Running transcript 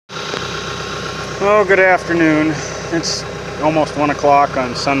Well, good afternoon. It's almost 1 o'clock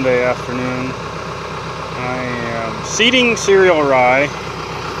on Sunday afternoon. I am seeding cereal rye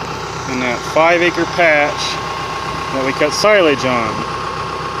in that 5-acre patch that we cut silage on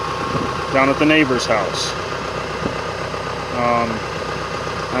down at the neighbor's house.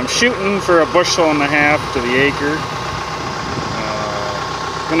 I'm shooting for 1.5 bushels to the acre.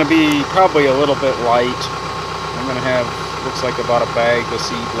 Going to be probably a little bit light. I'm going to have, looks like about a bag of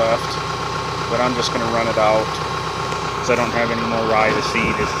seed left, but I'm just going to run it out because I don't have any more rye to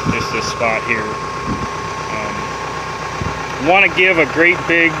seed. It's just this spot here. Want to give a great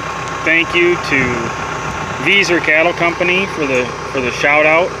big thank you to Veeser Cattle Company for the shout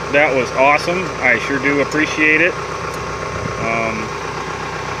out. That was awesome. I sure do appreciate it.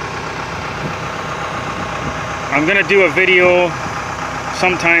 I'm going to do a video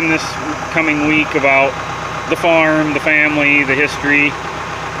sometime this coming week about the farm, the family, the history,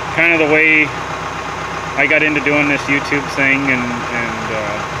 kind of the way I got into doing this YouTube thing, and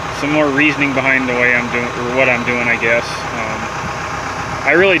some more reasoning behind the way I'm doing, or what I'm doing, I guess.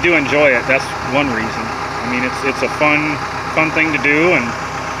 I really do enjoy it. That's one reason. I mean, it's a fun thing to do, and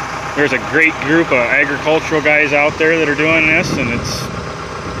there's a great group of agricultural guys out there that are doing this, and it's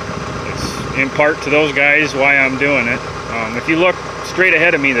in part to those guys why I'm doing it. If you look straight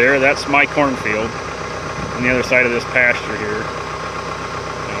ahead of me there, that's my cornfield on the other side of this pasture here.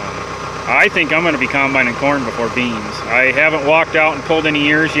 I think I'm going to be combining corn before beans. I haven't walked out and pulled any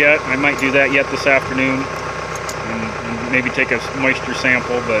ears yet. I might do that yet this afternoon and maybe take a moisture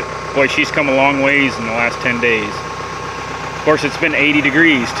sample, but boy, she's come a long ways in the last 10 days. Of course, it's been 80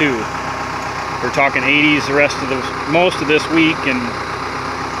 degrees too. We're talking 80s the rest of most of this week, and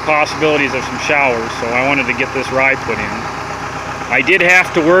possibilities of some showers, so I wanted to get this rye put in. I did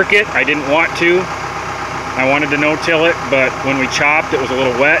have to work it. I didn't want to. I wanted to no-till it, but when we chopped, it was a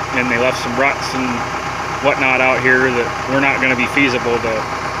little wet, and they left some ruts and whatnot out here that were not going to be feasible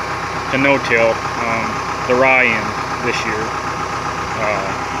to no-till the rye in this year.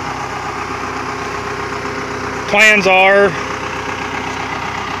 Plans are,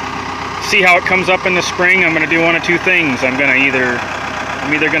 see how it comes up in the spring. I'm going to do one of two things. I'm either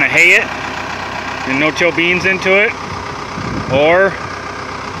going to hay it and no-till beans into it, or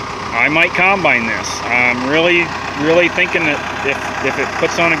I might combine this. I'm really thinking that if it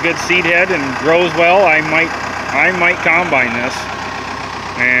puts on a good seed head and grows well, I might combine this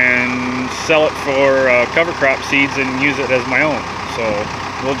and sell it for cover crop seeds and use it as my own. So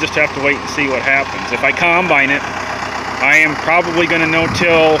we'll just have to wait and see what happens. If I combine it, I am probably going to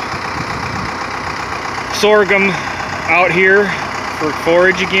no-till sorghum out here for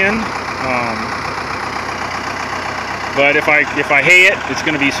forage again. But if I hay it, it's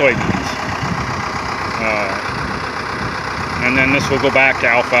going to be soybeans. And then this will go back to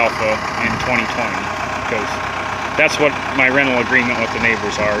alfalfa in 2020, because that's what my rental agreement with the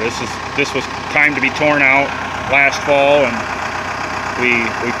neighbors are. This was time to be torn out last fall, and we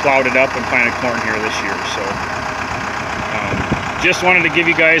plowed it up and planted corn here this year. So just wanted to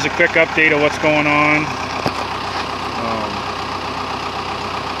give you guys a quick update of what's going on.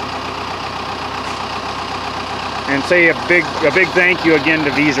 And say a big thank you again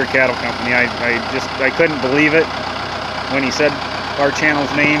to Veeser Cattle Company. I couldn't believe it when he said our channel's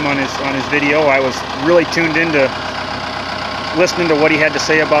name on his video. I was really tuned into listening to what he had to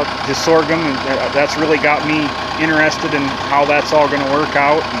say about his sorghum, and that's really got me interested in how that's all going to work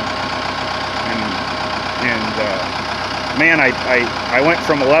out. And man, I went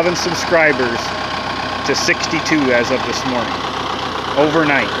from 11 subscribers to 62 as of this morning,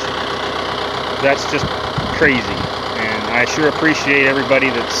 overnight. That's just crazy, and I sure appreciate everybody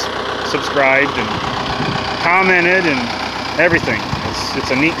that's subscribed and commented and everything.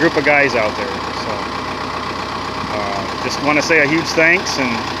 It's a neat group of guys out there. So just want to say a huge thanks, and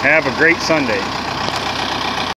have a great Sunday.